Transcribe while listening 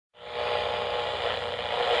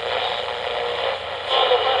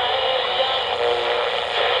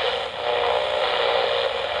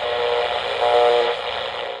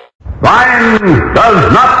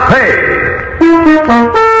does not pay.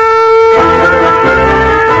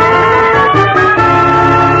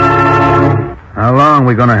 How long are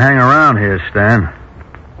we going to hang around here, Stan?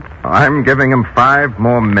 I'm giving him 5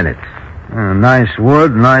 more minutes. Nice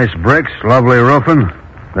wood, nice bricks, lovely roofing.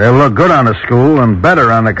 They'll look good on a school and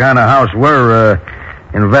better on the kind of house we're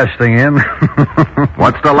investing in.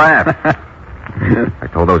 What's the laugh? I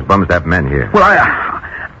told those bums to have men here. Well,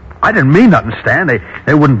 I didn't mean nothing, Stan.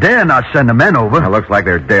 They wouldn't dare not send the men over. It looks like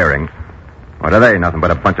they're daring. What are they? Nothing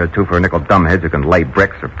but a bunch of 2-for-a-nickel dumbheads who can lay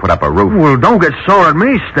bricks or put up a roof. Well, don't get sore at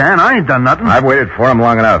me, Stan. I ain't done nothing. I've waited for them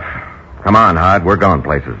long enough. Come on, Hod. We're going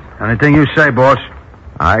places. Anything you say, boss.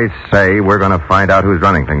 I say we're going to find out who's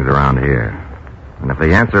running things around here. And if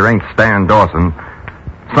the answer ain't Stan Dawson,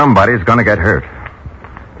 somebody's going to get hurt.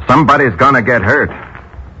 Somebody's going to get hurt.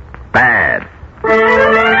 Bad.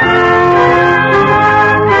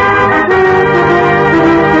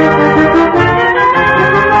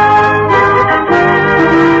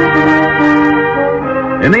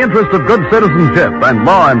 In the interest of good citizenship and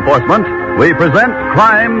law enforcement, we present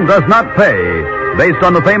Crime Does Not Pay, based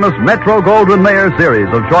on the famous Metro-Goldwyn-Mayer series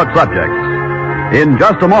of short subjects. In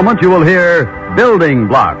just a moment, you will hear Building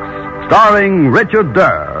Blocks, starring Richard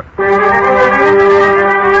Durr.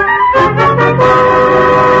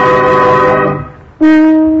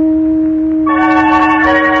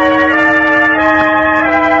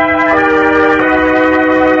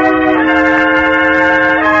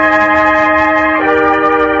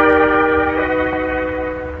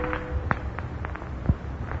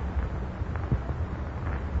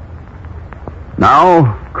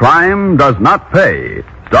 Now, Crime Does Not Pay,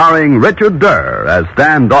 starring Richard Durr as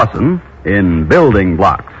Stan Dawson in Building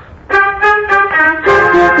Blocks.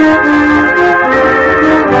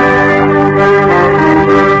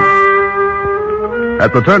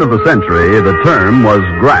 At the turn of the century, the term was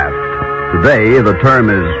graft. Today, the term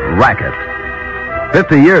is racket.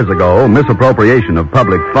 50 years ago, misappropriation of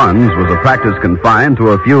public funds was a practice confined to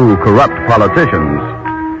a few corrupt politicians.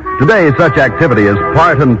 Today, such activity is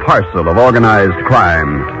part and parcel of organized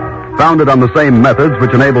crime, founded on the same methods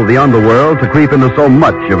which enable the underworld to creep into so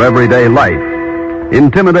much of everyday life: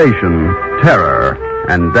 intimidation, terror,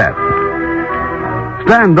 and death.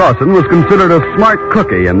 Stan Dawson was considered a smart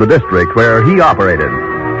cookie in the district where he operated.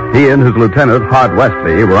 He and his lieutenant, Hod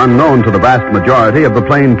Westby, were unknown to the vast majority of the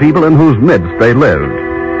plain people in whose midst they lived.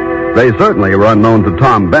 They certainly were unknown to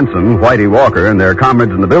Tom Benson, Whitey Walker, and their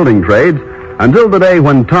comrades in the building trades, until the day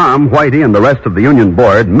when Tom, Whitey, and the rest of the union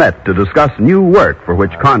board met to discuss new work for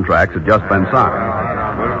which contracts had just been signed.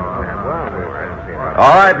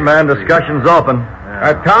 All right, man. Discussion's open.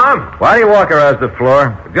 Tom? Whitey Walker has the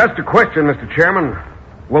floor. Just a question, Mr. Chairman.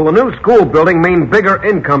 Will the new school building mean bigger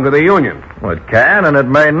income to the union? Well, it can, and it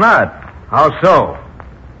may not. How so?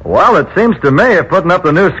 Well, it seems to me if putting up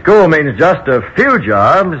the new school means just a few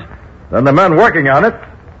jobs, then the men working on it,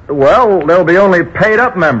 well, they'll be only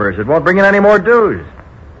paid-up members. It won't bring in any more dues.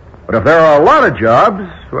 But if there are a lot of jobs,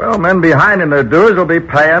 well, men behind in their dues will be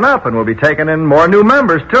paying up and will be taking in more new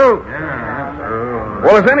members, too.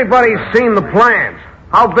 Well, has anybody seen the plans?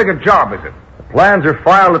 How big a job is it? The plans are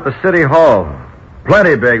filed at the city hall.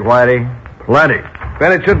 Plenty big, Whitey. Plenty.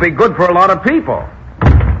 Then it should be good for a lot of people.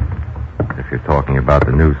 If you're talking about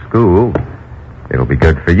the new school, it'll be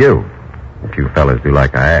good for you. If you fellas do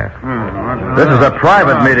like I ask. This is a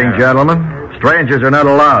private meeting, gentlemen. Strangers are not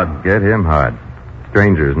allowed. Get him, Hod.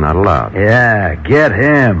 Strangers not allowed. Yeah, get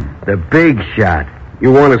him. The big shot.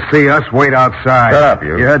 You want to see us? Wait outside. Shut up,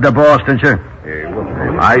 you. You heard the boss, didn't you?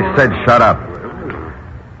 I said shut up.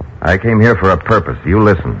 I came here for a purpose. You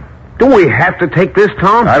listen. Do we have to take this,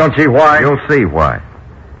 Tom? I don't see why. You'll see why.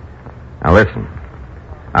 Now listen.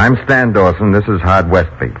 I'm Stan Dawson. This is Hod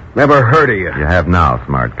Westby. Never heard of you. You have now,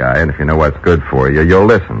 smart guy, and if you know what's good for you, you'll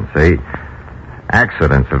listen, see?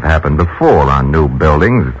 Accidents have happened before on new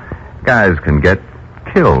buildings. Guys can get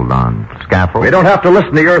killed on scaffolds. We don't have to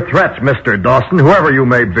listen to your threats, Mr. Dawson, whoever you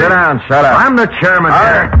may be. Sit down, shut up. I'm the chairman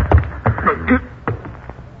here.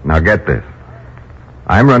 Now get this.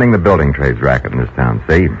 I'm running the building trades racket in this town,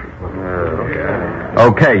 see?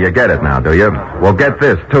 Okay, you get it now, do you? Well, get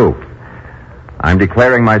this, too. I'm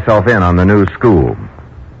declaring myself in on the new school.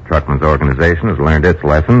 Truckman's organization has learned its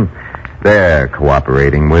lesson. They're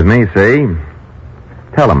cooperating with me, see?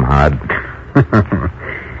 Tell them, Hod.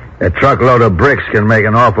 A truckload of bricks can make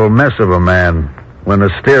an awful mess of a man. When the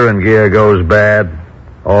steering gear goes bad,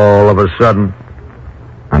 all of a sudden.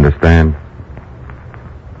 Understand?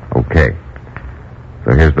 Okay.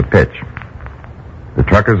 So here's the pitch. The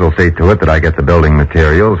truckers will see to it that I get the building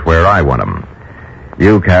materials where I want them.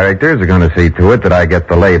 You characters are going to see to it that I get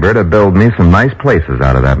the labor to build me some nice places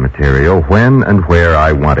out of that material when and where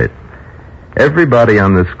I want it. Everybody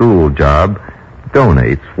on the school job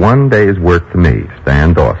donates 1 day's work to me,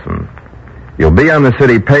 Stan Dawson. You'll be on the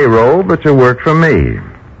city payroll, but you work for me.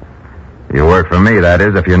 You work for me, that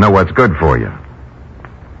is, if you know what's good for you.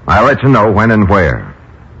 I'll let you know when and where.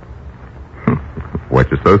 What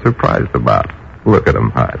you so surprised about? Look at them,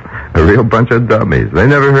 Hot. A real bunch of dummies. They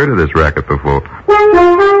never heard of this racket before.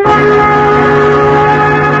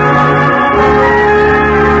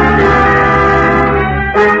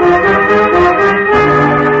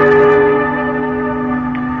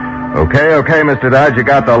 Okay, Mr. Dodge, you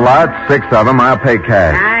got the lot, 6 of them. I'll pay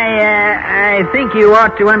cash. I think you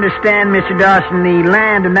ought to understand, Mr. Dawson, the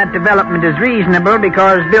land in that development is reasonable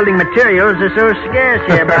because building materials are so scarce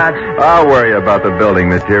hereabouts. I'll worry about the building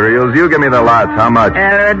materials. You give me the lots. How much? Would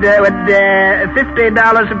 $50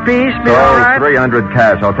 apiece be all right? 300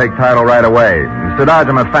 cash. I'll take title right away. Mr. Dodge,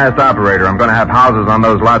 I'm a fast operator. I'm going to have houses on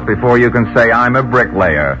those lots before you can say I'm a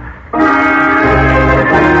bricklayer.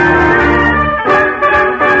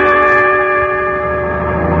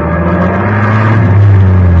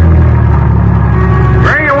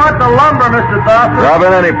 Lumber, Mr. Dawson.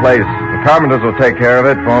 Robin, any place. The carpenters will take care of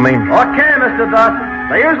it for me. Okay, Mr. Dawson.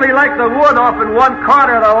 They usually like the wood off in one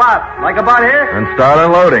corner of the lot. Like about here? And start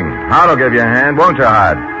unloading. Hod will give you a hand, won't you,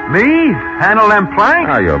 Hod? Me? Handle them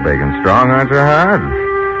planks? Oh, you're big and strong, aren't you, Hod?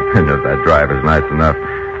 And if that driver's nice enough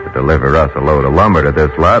to deliver us a load of lumber to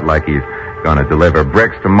this lot like he's going to deliver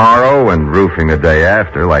bricks tomorrow and roofing the day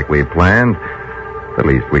after like we planned, the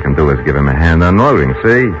least we can do is give him a hand unloading,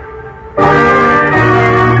 see?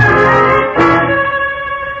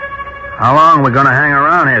 How long are we going to hang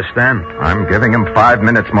around here, Stan? I'm giving him 5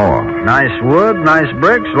 minutes more. Nice wood, nice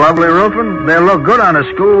bricks, lovely roofing. They'll look good on a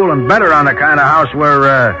school and better on the kind of house we're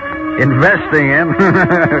investing in.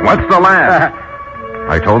 What's the laugh?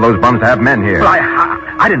 I told those bums to have men here. Well,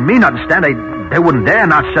 I didn't mean nothing, Stan. They wouldn't dare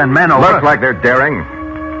not send men over. Looks like they're daring.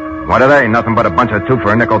 What are they? Nothing but a bunch of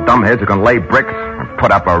two-for-a-nickel dumbheads who can lay bricks and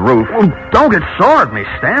put up a roof. Well, don't get sore at me,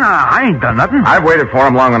 Stan. I ain't done nothing. I've waited for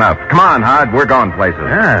them long enough. Come on, Hod. We're going places.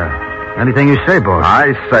 Yeah. Anything you say, boss.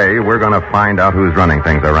 I say we're going to find out who's running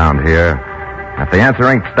things around here. If the answer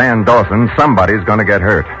ain't Stan Dawson, somebody's going to get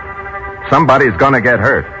hurt. Somebody's going to get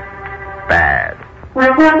hurt. Bad.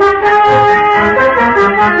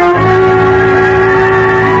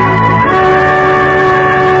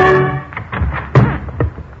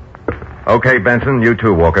 Okay, Benson, you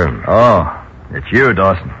too, Walker. Oh, it's you,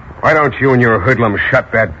 Dawson. Why don't you and your hoodlum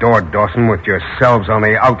shut that door, Dawson, with yourselves on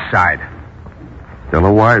the outside? Still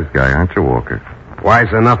a wise guy, aren't you, Walker?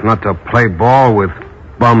 Wise enough not to play ball with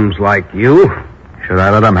bums like you? Should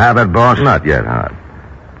I let him have it, boss? Not yet, Hod.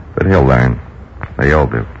 But he'll learn. They all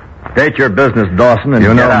do. State your business, Dawson, and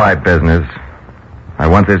you know get out. my business. I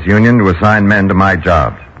want this union to assign men to my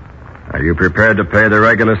jobs. Are you prepared to pay the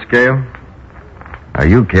regular scale? Are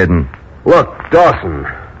you kidding? Look, Dawson,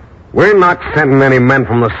 we're not sending any men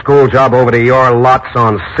from the school job over to your lots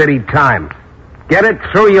on city time. Get it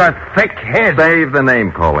through your thick head. Save the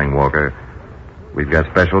name-calling, Walker. We've got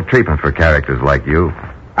special treatment for characters like you.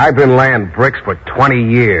 I've been laying bricks for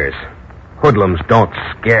 20 years. Hoodlums don't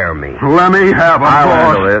scare me. Let me have him, I'll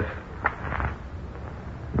boss. handle this.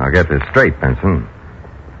 Now get this straight, Benson.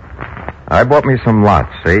 I bought me some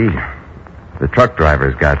lots, see? The truck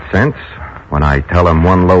drivers got sense. When I tell them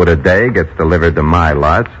 1 load a day gets delivered to my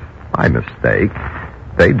lots, by mistake,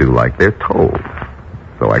 they do like they're told.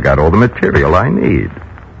 So I got all the material I need.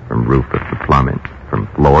 From roofers to plumbing, from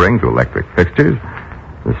flooring to electric fixtures.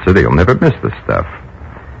 The city will never miss the stuff.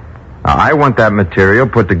 Now, I want that material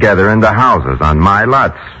put together into houses on my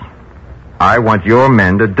lots. I want your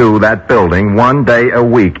men to do that building 1 day a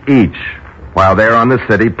week each while they're on the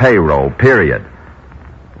city payroll, period.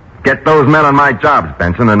 Get those men on my jobs,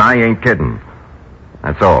 Benson, and I ain't kidding.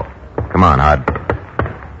 That's all. Come on, Hod.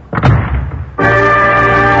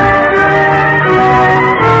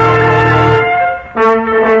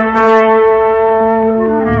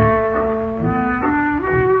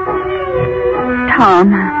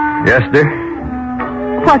 Tom. Yes, dear?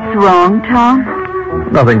 What's wrong,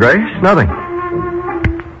 Tom? Nothing, Grace. Nothing.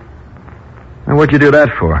 And what'd you do that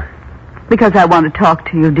for? Because I want to talk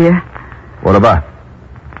to you, dear. What about?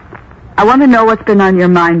 I want to know what's been on your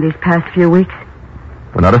mind these past few weeks.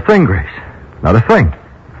 Well, not a thing, Grace. Not a thing.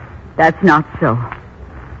 That's not so.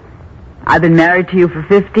 I've been married to you for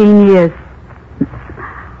 15 years.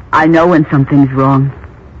 I know when something's wrong.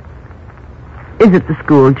 Is it the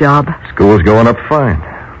school job? School's going up fine.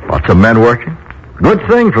 Lots of men working. Good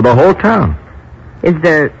thing for the whole town. Is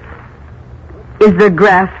there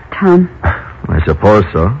graft, Tom? I I suppose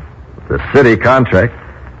so. The city contract.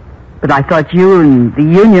 But I thought you and the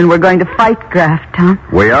union were going to fight graft, Tom.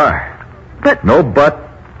 We are. But No but.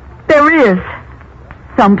 there is.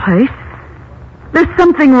 Someplace. There's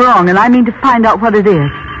something wrong, and I mean to find out what it is.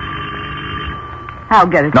 I'll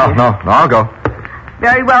get it. No, dear. no, I'll go.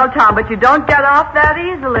 Very well, Tom, but you don't get off that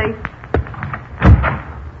easily.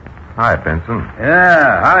 Hi, Benson.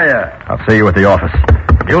 Yeah, hiya. I'll see you at the office.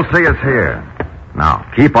 You'll see us here. Now,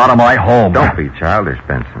 Keep out of my home. don't be childish,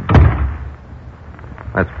 Benson.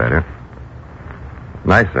 That's better.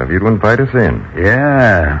 Nice of you to invite us in.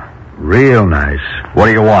 Yeah, real nice. What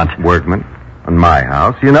do you want? Workman, on my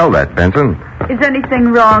house. You know that, Benson. Is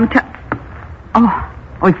anything wrong, Tom?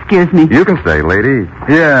 Oh, excuse me. You can stay, lady.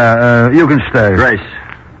 Yeah, you can stay. Grace,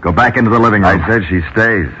 go back into the living room. I said she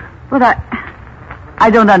stays. But I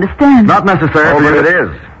don't understand. Not necessary, but it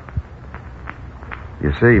is.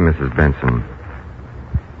 You see, Mrs. Benson,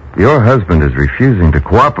 your husband is refusing to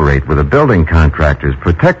cooperate with the Building Contractors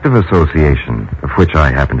Protective Association, of which I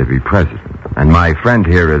happen to be president. And my friend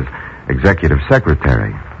here is executive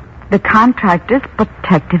secretary. The Contractors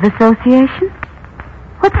Protective Association?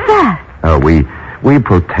 What's that? We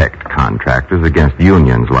protect contractors against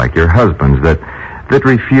unions like your husband's that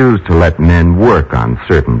refuse to let men work on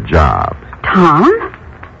certain jobs. Tom?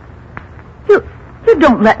 You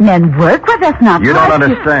don't let men work? Well, that's not You right. don't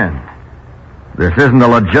understand. This isn't a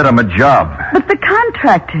legitimate job. But the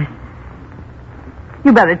contractors.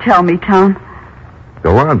 You better tell me, Tom.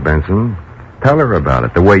 Go on, Benson. Tell her about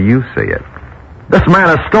it the way you see it. This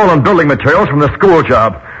man has stolen building materials from the school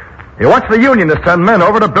job. He wants the union to send men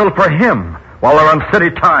over to build for him while they're on city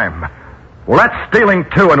time. Well, that's stealing,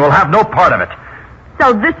 too, and we'll have no part of it.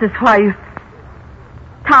 So this is why you...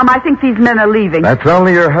 Tom, I think these men are leaving. That's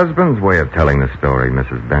only your husband's way of telling the story,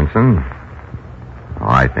 Mrs. Benson. Oh,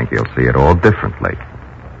 I think you'll see it all differently.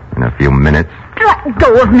 In a few minutes. Let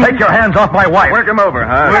go of me. Take your hands off my wife. Work him over,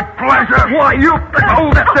 huh? With pleasure. Why, you...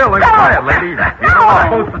 Hold still and quiet, lady. You're not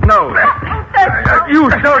supposed to know. You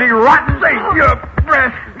dirty, rotten thing. Your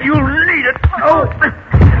breath. You need it. Oh.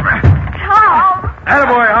 Tom.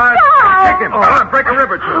 Attaboy, Hart. No. Kick him. Break a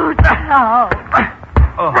rib or two.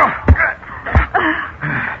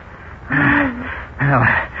 Well,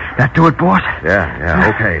 that do it, boss?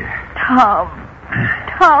 Yeah, okay.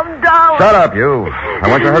 Tom, darling. Shut up, you. I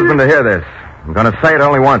want your husband to hear this. I'm going to say it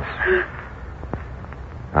only once.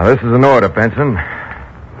 Now, this is an order, Benson.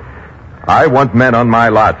 I want men on my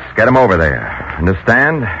lots. Get them over there.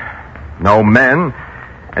 Understand? No men,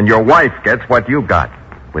 and your wife gets what you got,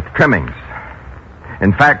 with trimmings.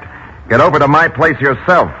 In fact, get over to my place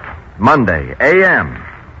yourself, Monday, a.m.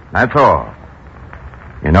 That's all.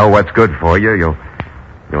 You know what's good for you.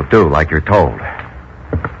 You'll do like you're told.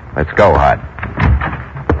 Let's go, Hod.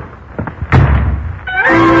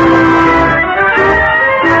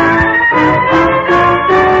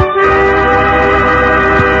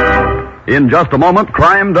 In just a moment,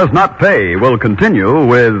 Crime Does Not Pay will continue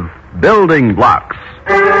with Building Blocks.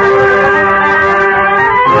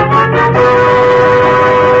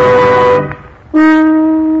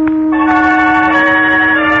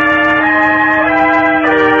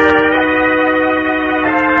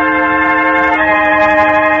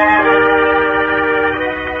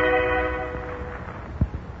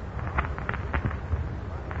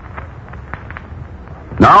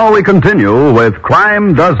 Now we continue with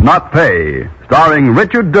Crime Does Not Pay, starring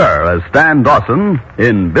Richard Durr as Stan Dawson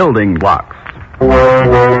in Building Blocks.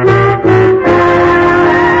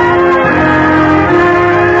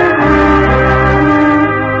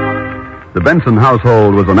 The Benson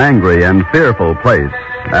household was an angry and fearful place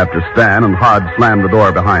after Stan and Hod slammed the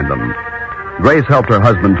door behind them. Grace helped her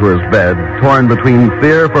husband to his bed, torn between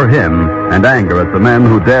fear for him and anger at the men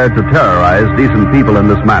who dared to terrorize decent people in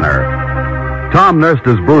this manner. Tom nursed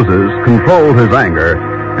his bruises, controlled his anger,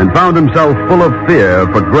 and found himself full of fear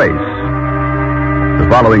for Grace. The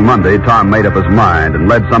following Monday, Tom made up his mind and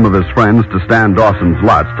led some of his friends to Stan Dawson's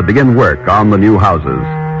lots to begin work on the new houses.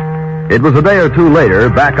 It was a day or two later,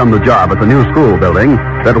 back on the job at the new school building,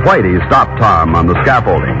 that Whitey stopped Tom on the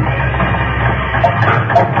scaffolding.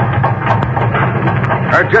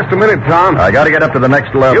 Just a minute, Tom. I gotta get up to the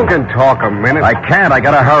next level. You can talk a minute. I can't. I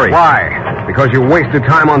gotta hurry. Why? Because you wasted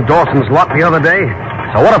time on Dawson's lot the other day?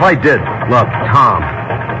 So what if I did? Look, Tom,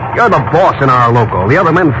 you're the boss in our local. The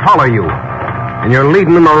other men follow you. And you're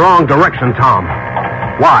leading in the wrong direction, Tom.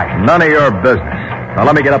 Why? None of your business. Now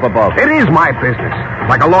let me get up above. It is my business.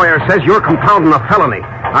 Like a lawyer says, you're compounding a felony.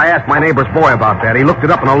 I asked my neighbor's boy about that. He looked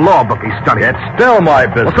it up in a law book he studied. It's still my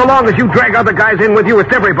business. Well, so long as you drag other guys in with you,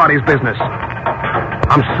 it's everybody's business.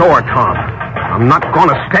 I'm sore, Tom. I'm not going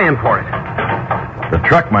to stand for it. The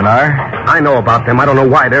truckmen are. I know about them. I don't know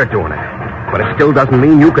why they're doing it. But it still doesn't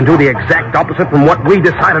mean you can do the exact opposite from what we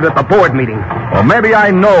decided at the board meeting. Well, maybe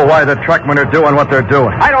I know why the truckmen are doing what they're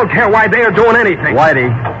doing. I don't care why they are doing anything. Whitey,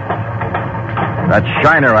 that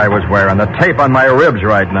shiner I was wearing, the tape on my ribs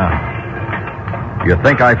right now. You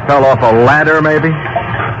think I fell off a ladder, maybe?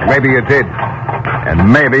 Maybe you did.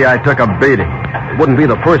 And maybe I took a beating. It wouldn't be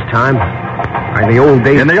the first time. In the old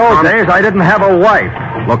days... In the old days, I didn't have a wife.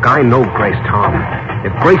 Look, I know Grace, Tom.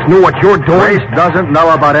 If Grace knew what you're doing... Grace doesn't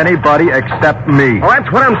know about anybody except me. Well,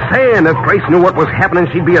 that's what I'm saying. If Grace knew what was happening,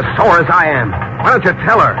 she'd be as sore as I am. Why don't you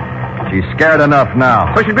tell her? She's scared enough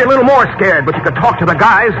now. So she'd be a little more scared, but you could talk to the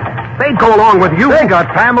guys. They'd go along with you. They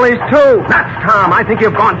got families, too. That's Tom. I think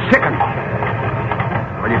you've gone chicken.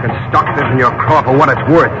 Well, you can stock this in your craw for what it's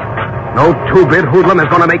worth. No two-bit hoodlum is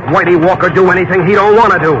going to make Whitey Walker do anything he don't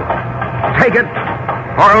want to do. Take it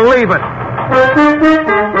or leave it.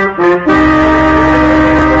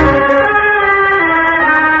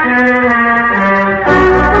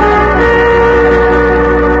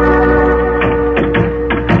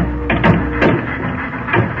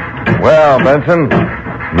 Well, Benson,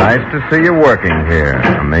 nice to see you working here.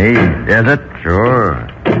 For me, is it? Sure.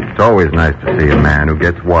 It's always nice to see a man who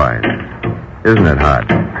gets wise. Isn't it, Hod?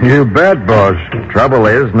 You bet, boss. Trouble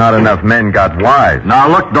is, not enough men got wise. Now,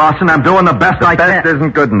 look, Dawson, I'm doing the best I can. The best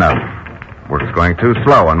isn't good enough. Work's going too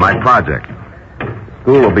slow on my project.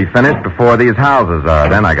 School will be finished before these houses are.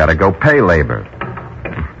 Then I gotta go pay labor.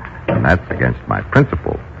 And that's against my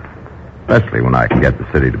principles. Especially when I can get the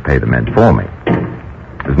city to pay the men for me.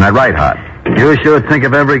 Isn't that right, Hod? You sure think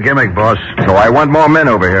of every gimmick, boss. So I want more men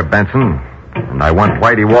over here, Benson. And I want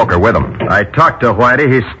Whitey Walker with them. I talked to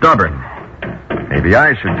Whitey. He's stubborn. Maybe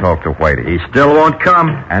I should talk to Whitey. He still won't come.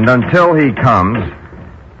 And until he comes,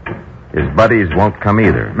 his buddies won't come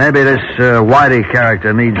either. Maybe this Whitey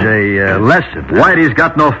character needs a lesson. Whitey's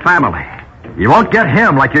got no family. You won't get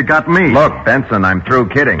him like you got me. Look, Benson, I'm through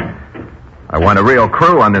kidding. I want a real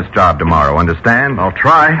crew on this job tomorrow, understand? I'll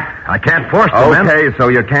try. I can't force them in. Okay, so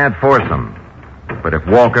you can't force him. But if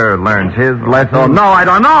Walker learns his lesson... Oh, no, I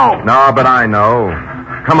don't know. No, but I know.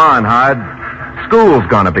 Come on, Hod. School's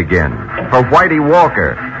gonna begin. For Whitey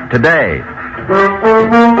Walker. Today.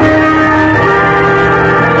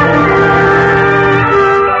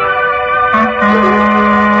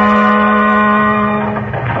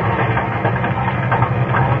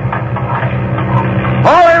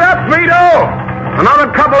 Hold it up, Vito!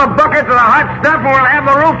 Another couple of buckets of the hot stuff and we'll have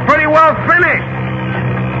the roof pretty well finished.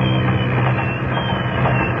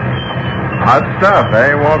 Hot stuff,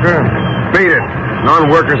 eh, Walker? Beat it.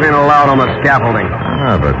 Non-workers ain't allowed on the scaffolding.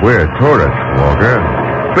 Ah, but we're tourists, Walker.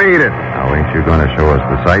 Beat it. Now, ain't you gonna show us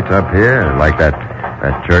the sights up here? Like that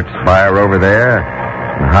church spire over there?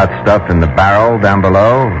 And hot stuff in the barrel down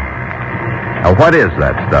below? Now, what is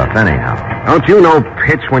that stuff, anyhow? Don't you know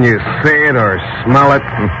pitch when you see it or smell it?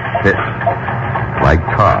 Pitch. Like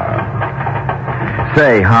tar.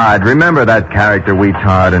 Say, Hod, remember that character we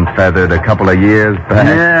tarred and feathered a couple of years back?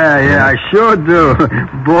 Yeah, I sure do.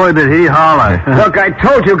 Boy, did he holler. Look, I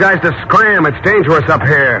told you guys to scram. It's dangerous up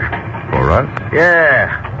here. For us? Yeah,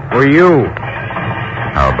 for you.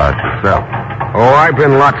 How about yourself? Oh, I've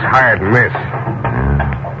been lots higher than this.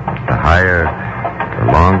 Yeah. The higher,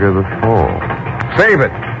 the longer the fall. Save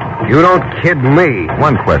it. You don't kid me.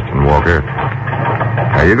 One question, Walker.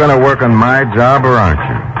 Are you going to work on my job or aren't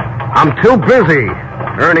you? I'm too busy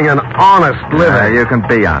earning an honest living. You can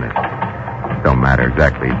be honest. Don't matter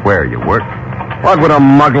exactly where you work. What would a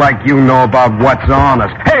mug like you know about what's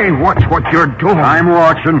honest? Hey, watch what you're doing. I'm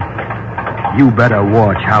watching. You better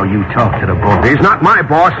watch how you talk to the boss. He's not my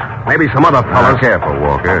boss. Maybe some other fellas. Careful,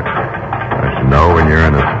 Walker. Let you know when you're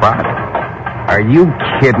in a spot. Are you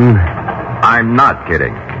kidding? I'm not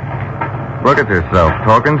kidding. Look at yourself,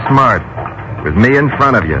 talking smart. With me in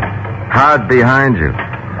front of you. Hod behind you.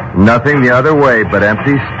 Nothing the other way but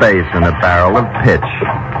empty space and a barrel of pitch.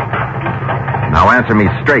 Now answer me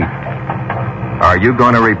straight. Are you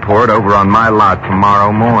going to report over on my lot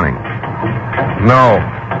tomorrow morning? No.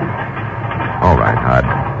 All right, Hod.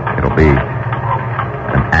 It'll be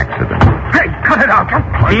an accident. Hey, cut it out.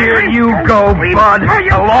 Here you go, bud.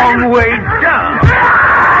 A long way down.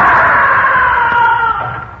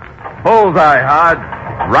 Bullseye, Hod.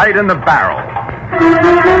 Right in the barrel.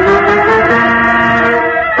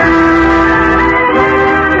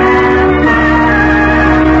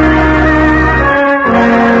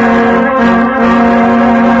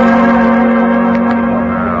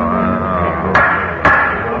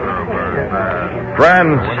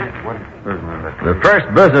 Friends, the first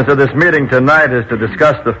business of this meeting tonight is to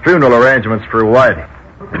discuss the funeral arrangements for Whitey.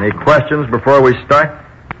 Any questions before we start?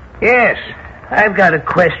 Yes. I've got a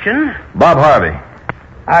question. Bob Harvey.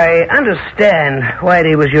 I understand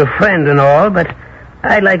Whitey was your friend and all, but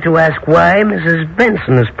I'd like to ask why Mrs.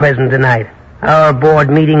 Benson is present tonight. Our board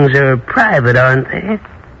meetings are private, aren't they?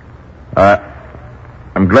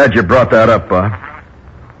 I'm glad you brought that up, Bob.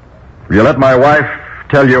 Will you let my wife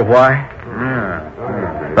tell you why?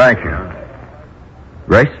 Thank you.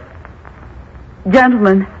 Grace?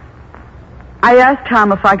 Gentlemen, I asked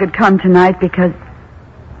Tom if I could come tonight because,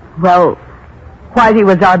 well, Whitey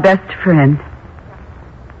was our best friend.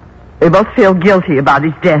 We both feel guilty about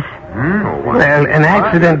his death. Well, an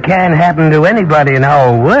accident can happen to anybody in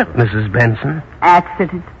our work, Mrs. Benson.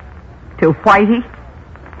 Accident? To Whitey?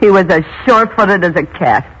 He was as sure-footed as a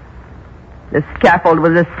cat. The scaffold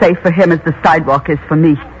was as safe for him as the sidewalk is for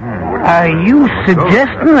me. Are you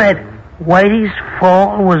suggesting that Whitey's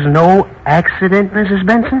fall was no accident, Mrs.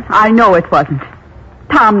 Benson? I know it wasn't.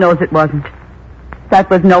 Tom knows it wasn't. That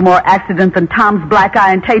was no more accident than Tom's black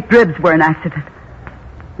eye and taped ribs were an accident.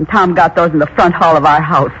 And Tom got those in the front hall of our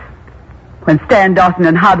house when Stan Dawson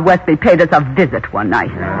and Hod Westby paid us a visit one night.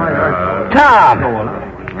 Tom,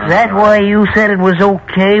 is that why you said it was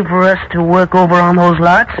okay for us to work over on those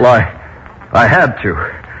lots? Well, I had to.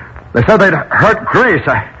 They said they'd hurt Grace.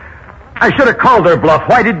 I should have called their bluff.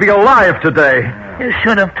 Whitey'd be alive today. You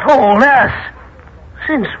should have told us.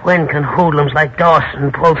 Since when can hoodlums like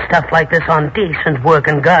Dawson pull stuff like this on decent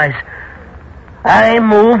working guys? I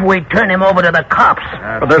move we turn him over to the cops.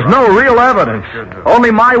 But there's no real evidence. Only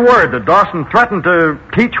my word that Dawson threatened to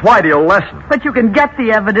teach Whitey a lesson. But you can get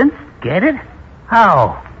the evidence. Get it?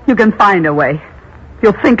 How? You can find a way. If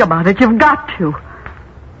you'll think about it, you've got to.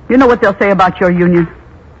 You know what they'll say about your union.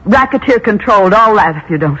 Racketeer controlled, all that if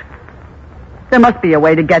you don't. There must be a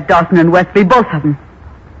way to get Dawson and Westby, both of them.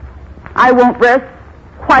 I won't rest.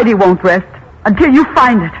 Whitey won't rest until you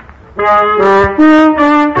find it.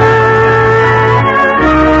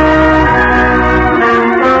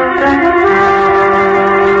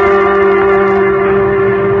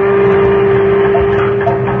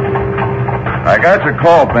 I got your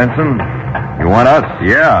call, Benson. You want us?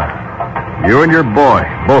 Yeah. You and your boy,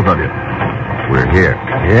 both of you. We're here.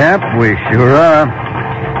 Yep, we sure are.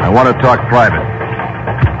 I want to talk private.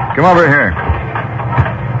 Come over here.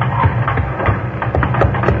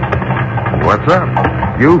 What's up?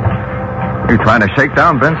 You trying to shake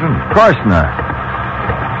down Benson? Of course not.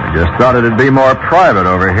 I just thought it'd be more private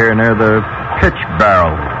over here near the pitch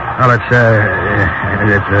barrel. Well, it's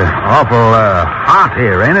awful hot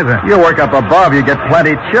here, ain't it? You work up above, you get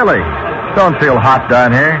plenty chilly. Don't feel hot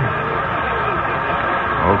down here.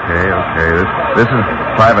 Okay. This is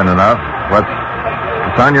private enough.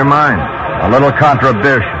 What's on your mind? A little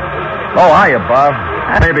contribution. Oh, hiya, Bob.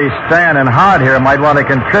 Maybe Stan and Hod here might want to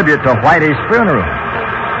contribute to Whitey's funeral.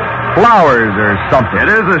 Flowers or something.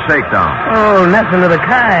 It is a shakedown. Oh, nothing of the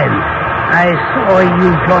kind. I saw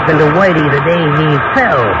you talking to Whitey the day he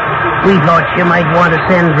fell. We thought you might want to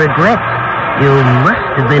send regrets. You must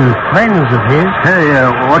have been friends of his. Hey,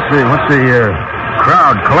 what's the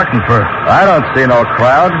crowd collecting for? I don't see no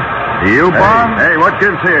crowd. Do you, Bob? Hey, what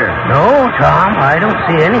gives here? No, Tom, I don't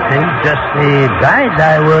see anything. Just the guys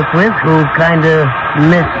I work with who kind of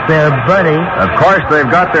miss their buddy. Of course, they've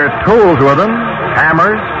got their tools with them.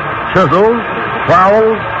 Hammers, chisels,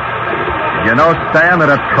 trowels. You know, Stan, that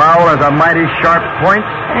a trowel has a mighty sharp point?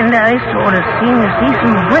 And I sort of seem to see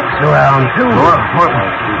some bricks around, too.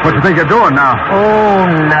 What do you think you're doing now? Oh,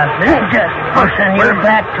 nothing. Just pushing your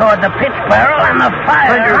back toward the pitch barrel and the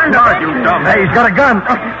fire under it. You dumb. Hey, he's got a gun.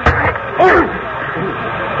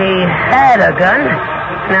 He had a gun.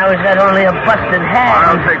 Now he's got only a busted hand.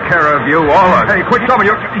 I'll take care of you, all of you. Hey, quit coming.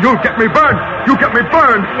 You'll get me burned. You get me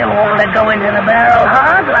burned. You want to go into the barrel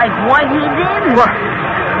hard like Whitey did?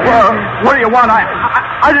 Well, what do you want?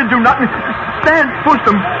 I didn't do nothing. Stan pushed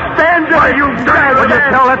him. Stan did it. Will you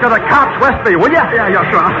tell that to the cops, Westby, will you? Yeah,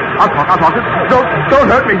 sure. I'll talk. Don't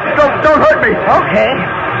hurt me. Don't hurt me. Okay.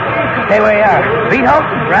 Stay where you are. Vito,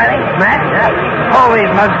 Riley, Matt, hold these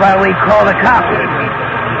mugs while we call the cops.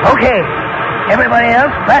 Okay. Everybody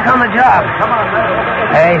else, back on the job. Come on,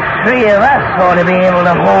 man. Three of us ought to be able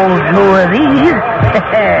to hold two of these.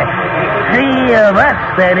 3 of us,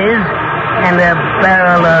 that is, and a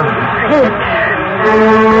barrel of pitch.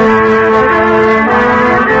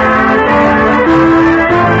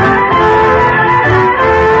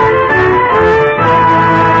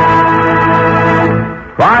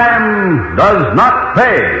 Crime does not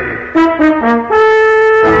pay.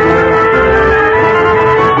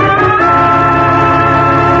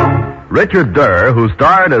 Richard Durr, who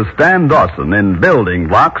starred as Stan Dawson in Building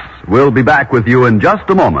Blocks, will be back with you in just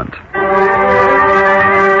a moment.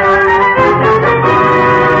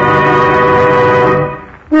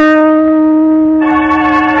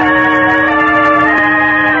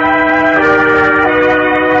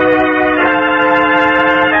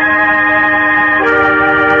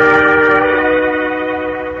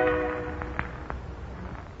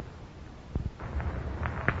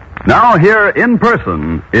 Now here in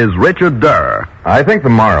person is Richard Durr. I think the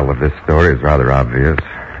moral of this story is rather obvious.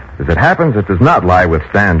 As it happens, it does not lie with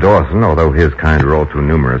Stan Dawson, although his kind are all too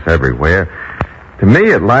numerous everywhere. To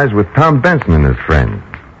me, it lies with Tom Benson and his friends.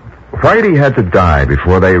 Whitey had to die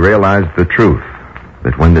before they realized the truth,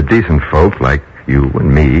 that when the decent folk like you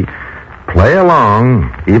and me play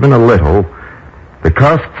along, even a little, the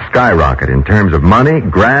costs skyrocket in terms of money,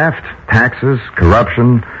 graft, taxes,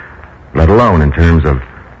 corruption, let alone in terms of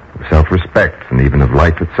self-respect and even of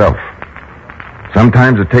life itself.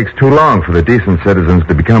 Sometimes it takes too long for the decent citizens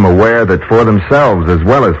to become aware that for themselves as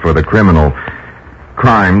well as for the criminal,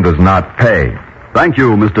 crime does not pay. Thank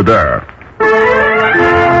you, Mr. Durr.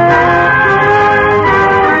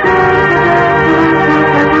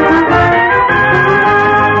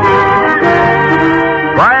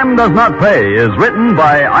 Crime Does Not Pay is written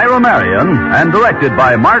by Ira Marion and directed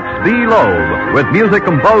by Marks B. Loeb, with music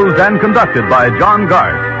composed and conducted by John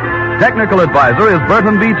Garth. Technical advisor is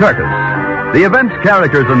Burton B. Turkis. The events,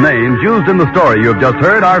 characters, and names used in the story you have just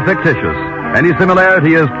heard are fictitious. Any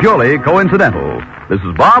similarity is purely coincidental. This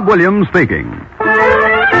is Bob Williams speaking.